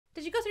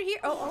you go through here?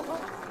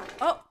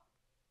 Oh.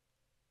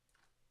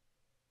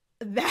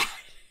 That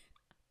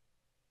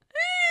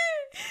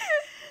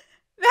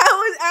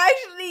was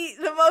actually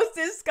the most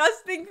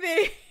disgusting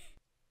thing.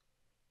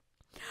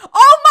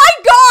 Oh my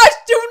gosh!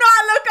 Do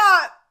not look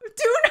up!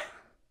 Do not.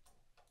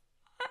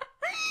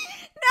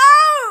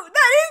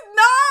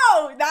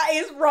 No! That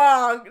is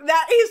wrong.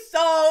 That is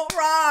so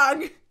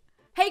wrong.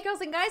 Hey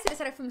girls and guys, it is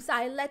Sarah from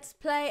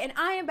ZaiLetsPlay, and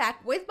I am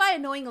back with my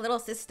annoying little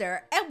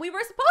sister, and we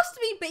were supposed to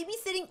be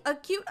babysitting a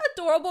cute,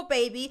 adorable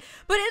baby,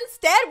 but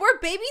instead we're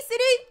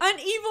babysitting an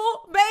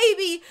evil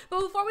baby.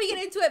 But before we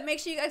get into it, make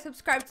sure you guys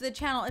subscribe to the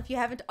channel if you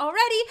haven't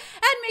already,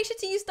 and make sure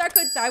to use star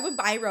code ZAI when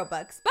buying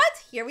Robux.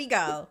 But here we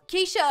go.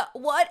 Keisha,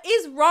 what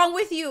is wrong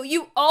with you?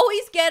 You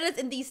always get us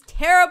in these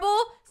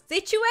terrible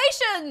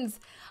situations.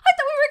 I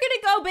thought we were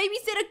gonna go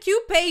babysit a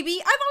cute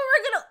baby. I thought we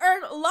were gonna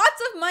earn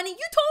lots of money.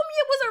 You told me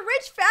it was a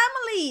rich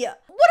family.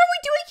 What are we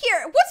doing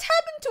here? What's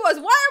happened to us?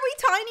 Why are we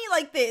tiny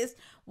like this?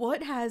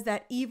 What has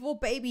that evil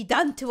baby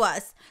done to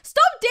us?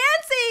 Stop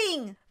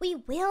dancing! We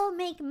will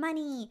make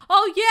money.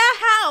 Oh yeah,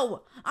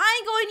 how? I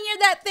ain't going near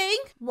that thing.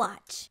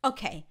 Watch.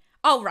 Okay,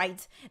 all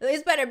right.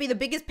 This better be the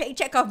biggest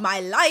paycheck of my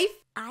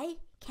life. I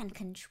can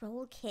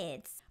control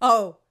kids.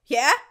 Oh,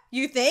 yeah?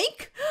 You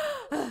think?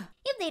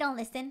 If they don't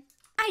listen,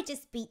 I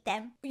just beat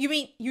them. You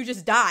mean you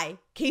just die?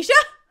 Keisha?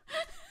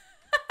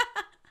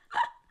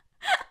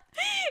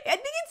 I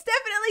think it's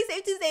definitely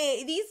safe to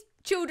say these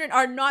children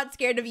are not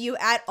scared of you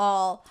at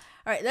all.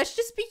 All right, let's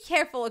just be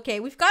careful,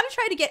 okay? We've got to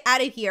try to get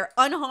out of here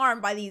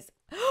unharmed by these.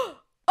 Oh!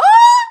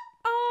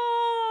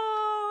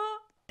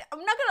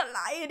 I'm not gonna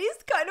lie, it is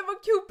kind of a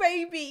cute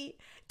baby.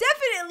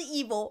 Definitely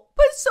evil,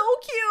 but so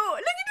cute. Look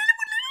at the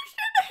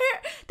little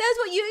hair. That's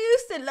what you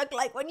used to look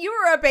like when you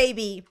were a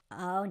baby.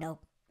 Oh no.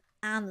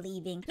 I'm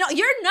leaving. No,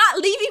 you're not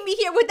leaving me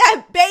here with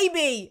that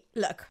baby.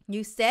 Look,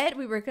 you said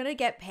we were gonna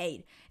get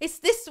paid. It's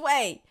this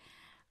way.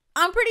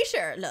 I'm pretty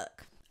sure.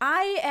 Look,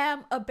 I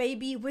am a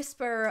baby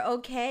whisperer,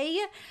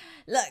 okay?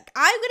 Look,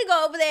 I'm gonna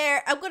go over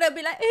there. I'm gonna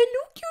be like,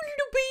 hello, cute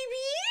little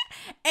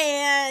baby.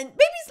 And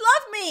babies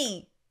love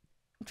me.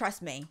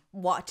 Trust me.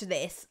 Watch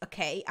this,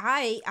 okay?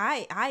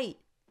 I'm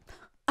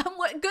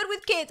good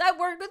with kids. I've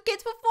worked with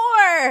kids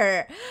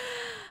before.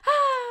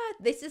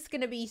 This is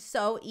gonna be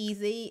so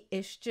easy.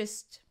 It's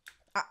just...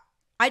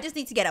 I just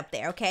need to get up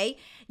there, okay?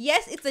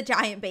 Yes, it's a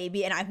giant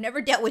baby, and I've never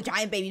dealt with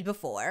giant babies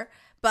before.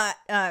 But,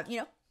 you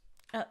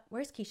know,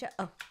 where's Keisha?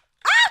 Oh.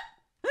 Ah!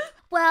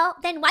 Well,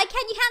 then why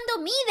can't you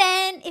handle me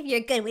then, if you're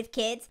good with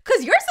kids?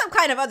 Because you're some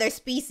kind of other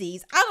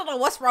species. I don't know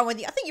what's wrong with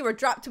you. I think you were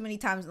dropped too many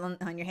times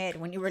on your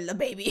head when you were a little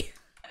baby.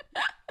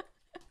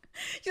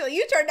 So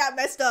you turned out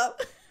messed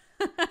up.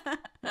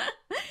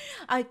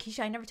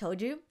 Keisha, I never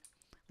told you.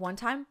 One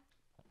time,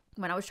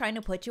 when I was trying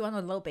to put you on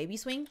the little baby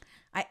swing,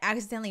 I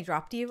accidentally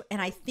dropped you, and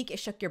I think it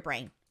shook your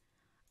brain.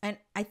 And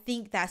I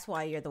think that's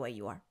why you're the way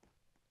you are.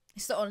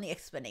 It's the only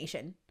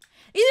explanation.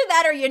 Either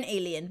that or you're an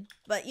alien.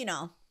 But, you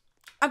know,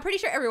 I'm pretty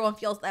sure everyone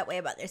feels that way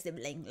about their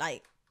sibling.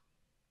 Like,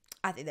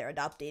 I think they're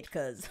adopted,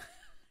 because...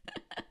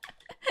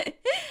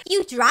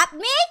 You dropped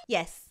me?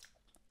 Yes,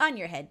 on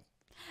your head.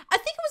 I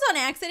think it was on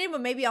accident, but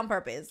maybe on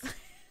purpose.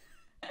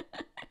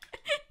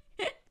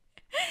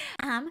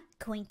 I'm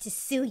going to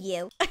sue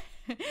you.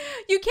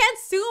 You can't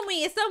sue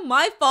me. It's not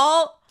my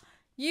fault.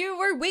 You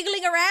were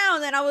wiggling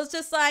around and I was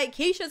just like,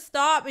 Keisha,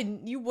 stop.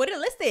 And you wouldn't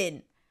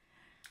listen.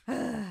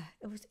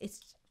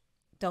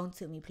 Don't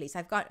sue me, please.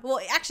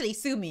 Well, actually,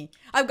 sue me.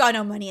 I've got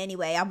no money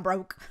anyway. I'm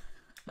broke.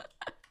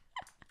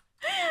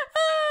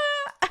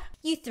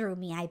 You threw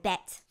me, I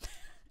bet.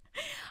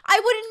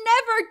 I would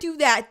never do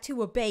that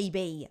to a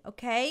baby,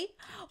 okay?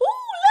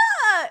 Oh,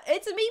 look!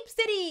 It's a Meep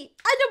City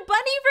and a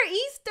bunny for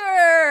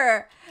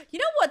Easter. You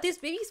know what? This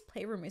baby's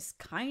playroom is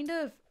kind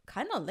of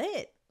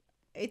lit.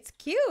 It's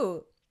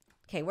cute.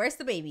 Okay, where's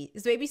the baby?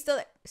 Is the baby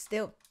still?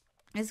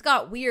 It's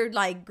got weird,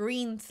 like,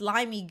 green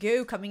slimy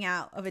goo coming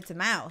out of its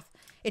mouth.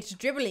 It's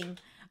dribbling.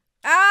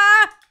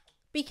 Ah!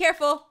 Be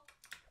careful.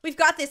 We've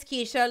got this,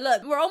 Keisha.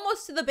 Look, we're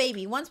almost to the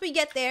baby. Once we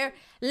get there,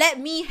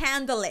 let me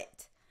handle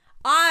it.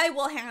 I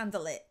will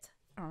handle it.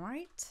 All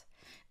right?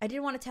 I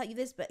didn't want to tell you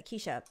this, but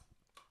Keisha,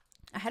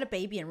 I had a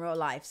baby in real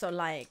life. So,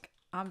 like,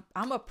 I'm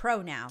a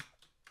pro now.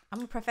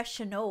 I'm a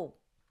professional.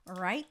 All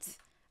right?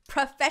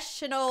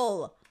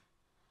 Professional.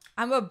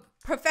 I'm a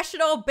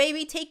professional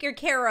baby taker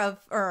care of.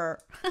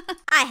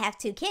 I have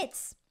 2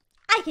 kids.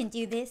 I can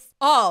do this.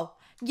 Oh,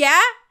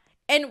 yeah?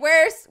 And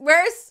what's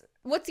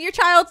your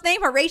child's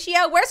name?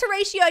 Horatio? Where's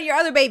Horatio, your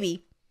other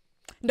baby?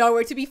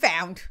 Nowhere to be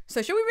found.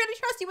 So should we really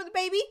trust you with a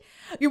baby?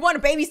 You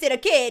want to babysit a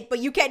kid, but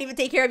you can't even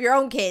take care of your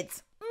own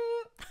kids.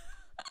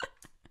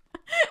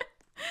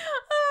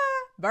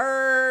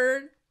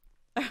 Burn.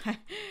 All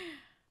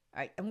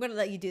right, I'm going to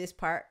let you do this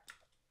part.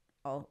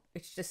 Oh,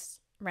 it's just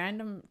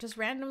random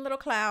little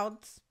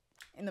clouds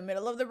in the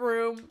middle of the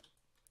room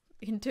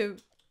into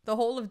the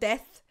hole of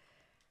death.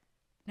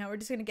 Now we're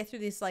just going to get through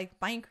this, like,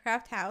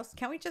 Minecraft house.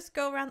 Can't we just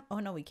go around? Oh,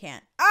 no, we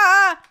can't.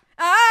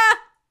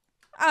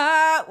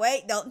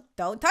 Wait,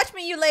 don't touch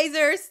me, you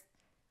lasers.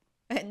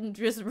 And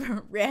just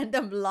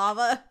random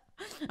lava.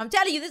 I'm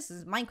telling you, this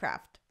is Minecraft.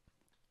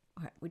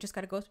 All right, we just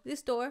got to go through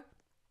this door.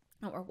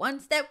 And we're one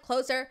step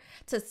closer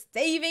to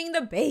saving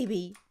the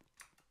baby.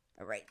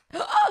 All right.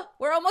 Oh,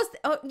 we're almost.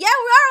 Oh, yeah, we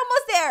are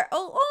almost there.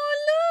 Oh,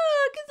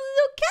 look. It's a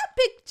little cat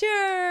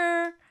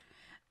picture.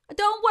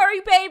 Don't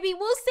worry, baby.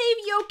 We'll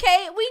save you,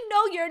 okay? We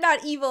know you're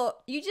not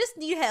evil. You just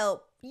need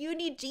help. You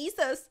need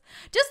Jesus.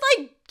 Just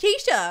like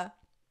Keisha.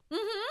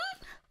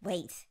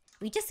 Wait,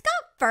 we just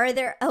got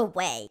further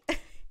away.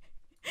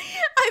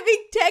 I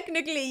mean,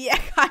 technically, yeah,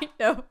 kind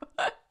of.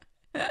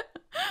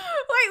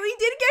 Wait, we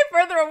did get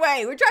further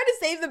away. We're trying to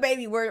save the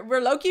baby.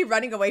 We're low-key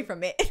running away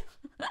from it.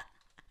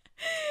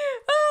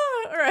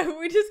 Oh, all right,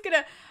 we're just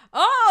gonna.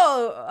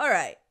 Oh, all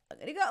right. I'm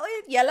gonna go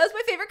with yellow's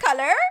my favorite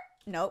color.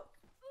 Nope,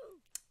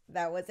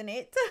 that wasn't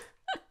it.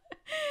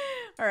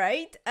 All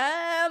right.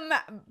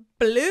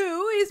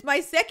 Blue is my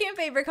second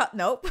favorite color.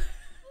 Nope.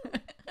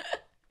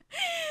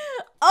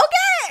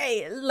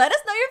 Okay, let us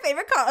know your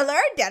favorite color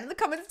down in the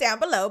comments down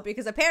below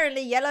because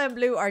apparently yellow and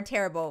blue are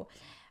terrible.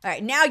 All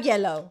right, now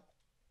yellow.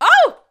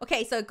 Oh,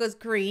 okay, so it goes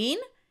green,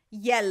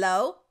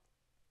 yellow,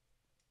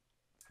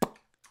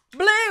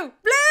 blue,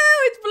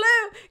 it's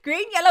blue,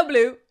 green, yellow,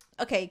 blue.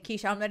 Okay,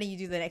 Keisha, I'm letting you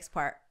do the next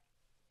part.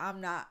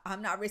 I'm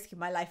not risking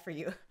my life for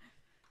you.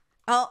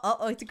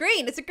 Oh, it's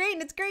green, it's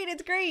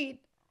green.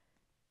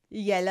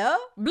 Yellow,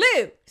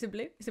 blue. Is it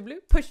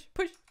blue? Push.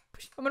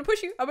 I'm gonna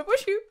push you.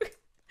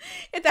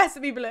 It has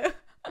to be blue.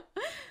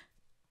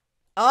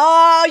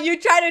 Oh, you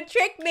try to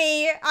trick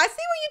me. I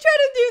see what you try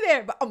to do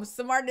there, but I'm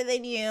smarter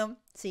than you.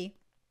 See?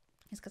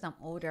 It's because I'm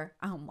older.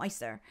 I'm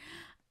wiser.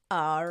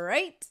 All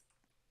right.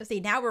 Let's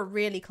see. Now we're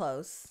really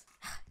close.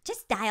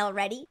 Just die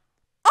already.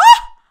 Oh!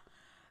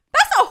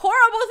 That's a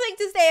horrible thing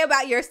to say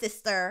about your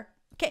sister.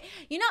 Okay.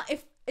 You know,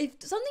 if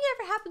something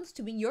ever happens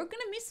to me, you're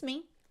going to miss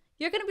me.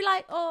 You're going to be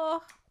like,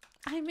 oh,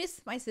 I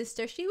miss my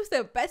sister. She was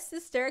the best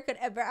sister I could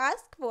ever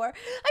ask for.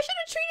 I should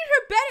have treated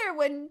her better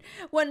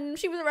when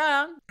she was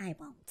around. I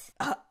won't.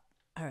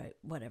 All right,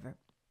 whatever.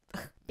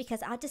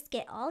 Because I'll just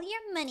get all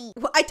your money.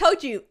 Well, I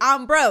told you,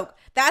 I'm broke.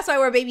 That's why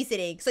we're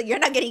babysitting. So you're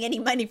not getting any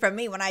money from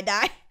me when I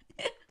die.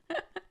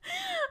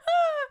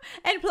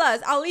 And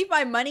plus, I'll leave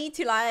my money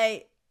to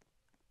like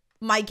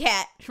my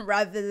cat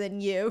rather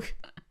than you.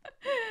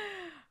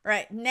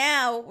 Right,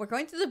 now we're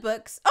going to the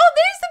books. Oh,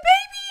 there's the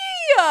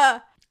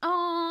baby!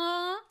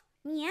 Aww.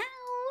 Meow.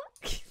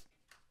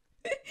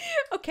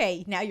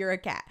 Okay, now you're a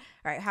cat.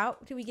 All right, how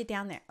do we get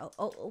down there?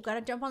 Oh,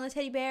 gotta jump on the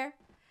teddy bear.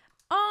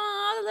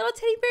 Oh, the little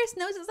teddy bear's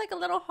nose is like a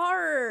little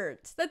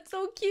heart. That's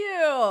so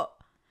cute.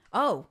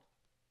 Oh.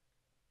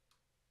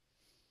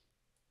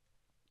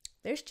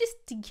 There's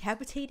just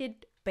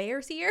decapitated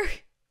bears here.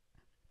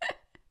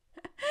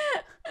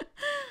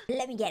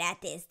 Let me get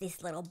at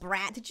this little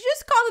brat. Did you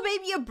just call the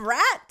baby a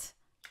brat?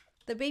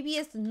 The baby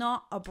is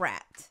not a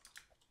brat.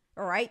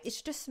 All right,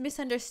 it's just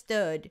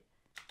misunderstood.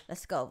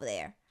 Let's go over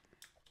there.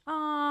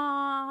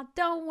 Aw,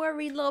 don't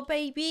worry, little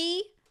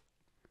baby.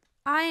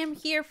 I am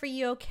here for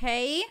you,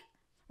 okay?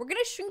 We're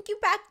gonna shrink you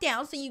back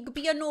down so you could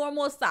be a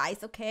normal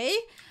size, okay?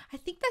 I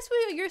think that's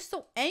why you're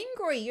so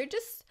angry. You're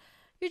just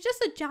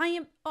a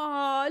giant.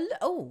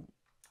 Oh,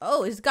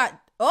 it's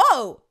got.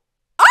 Oh,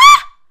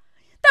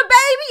 the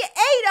baby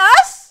ate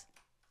us.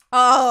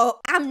 Oh,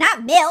 I'm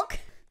not milk.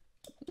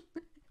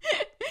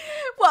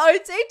 Well,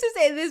 it's safe to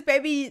say this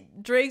baby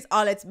drinks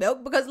all its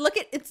milk because look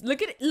at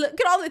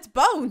all its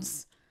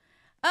bones.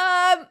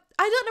 I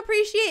don't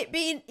appreciate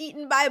being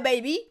eaten by a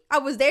baby. I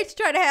was there to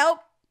try to help,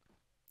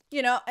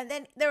 you know, and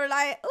then they were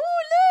like,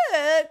 "Oh,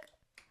 look!"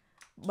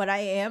 But I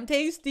am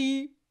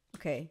tasty.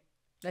 Okay,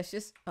 let's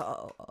just.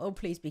 Oh,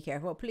 please be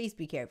careful. Please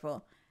be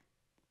careful.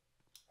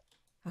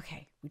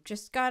 Okay, we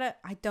just gotta.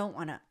 I don't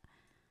wanna.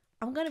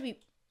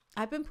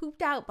 I've been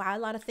pooped out by a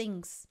lot of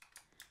things.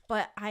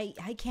 But I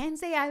can't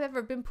say I've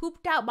ever been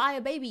pooped out by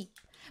a baby.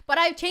 But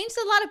I've changed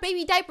a lot of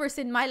baby diapers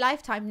in my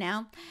lifetime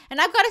now. And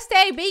I've got to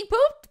say, being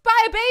pooped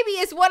by a baby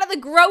is one of the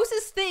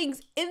grossest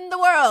things in the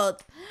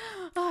world.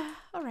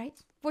 All right.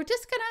 We're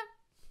just going to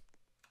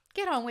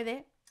get on with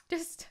it.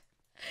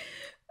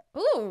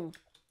 Ooh.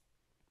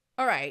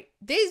 All right.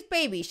 This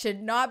baby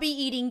should not be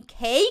eating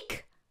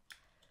cake.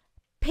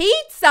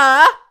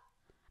 Pizza.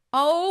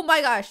 Oh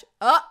my gosh.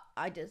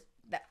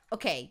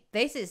 Okay.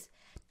 This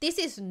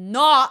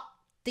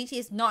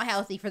is not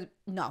healthy for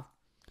no.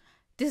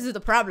 This is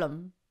the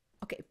problem.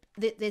 Okay,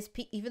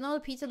 even though the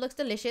pizza looks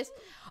delicious.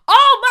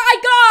 Oh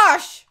my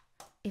gosh!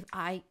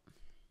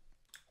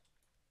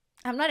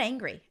 I'm not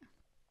angry.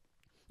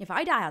 If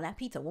I die on that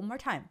pizza one more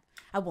time,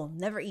 I will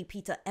never eat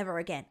pizza ever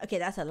again. Okay,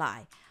 that's a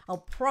lie. I'll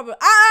probably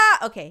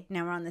okay,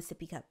 now we're on the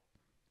sippy cup.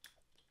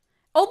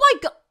 Oh my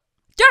god.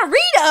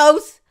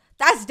 Doritos!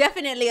 That's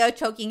definitely a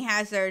choking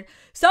hazard.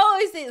 So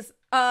is this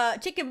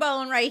chicken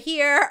bone right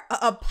here.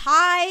 A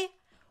pie.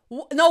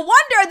 No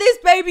wonder this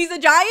baby's a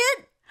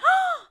giant.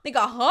 They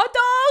got hot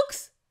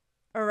dogs.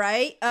 All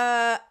right.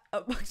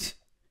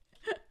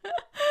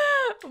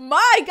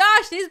 My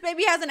gosh, this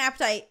baby has an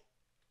appetite.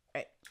 All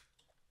right.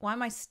 Why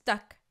am I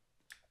stuck?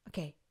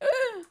 Okay.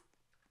 All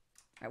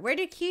right, where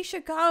did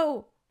Keisha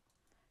go?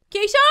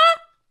 Keisha?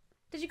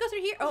 Did you go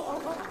through here?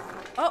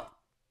 Oh.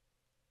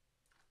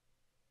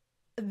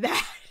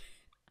 That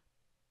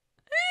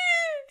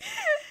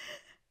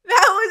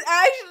was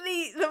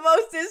actually the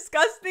most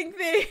disgusting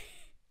thing.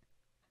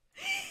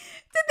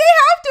 Did they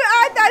have to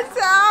add that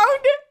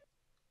sound?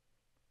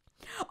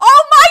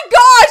 Oh my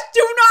gosh!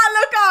 Do not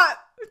look up!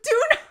 Do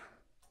not.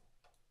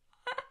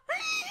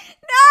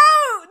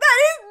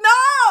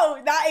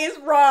 No! That is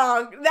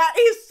wrong. That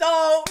is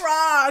so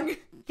wrong.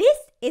 This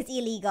is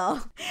illegal.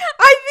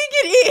 I think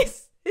it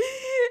is.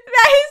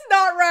 That is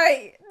not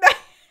right.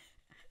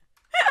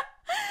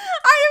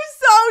 I am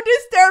so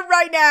disturbed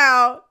right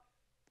now.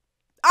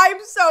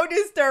 I'm so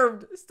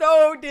disturbed.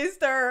 So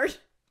disturbed.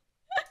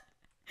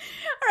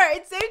 Alright,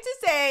 it's safe to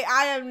say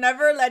I am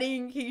never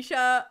letting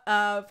Keisha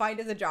find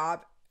us a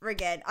job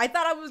again. I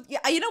thought I was,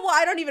 yeah, you know what?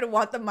 I don't even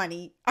want the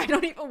money. I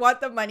don't even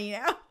want the money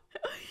now.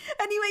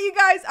 Anyway, you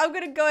guys, I'm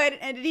going to go ahead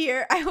and end it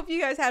here. I hope you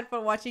guys had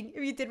fun watching.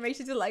 If you did, make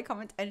sure to like,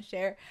 comment, and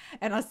share.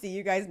 And I'll see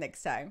you guys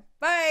next time.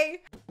 Bye!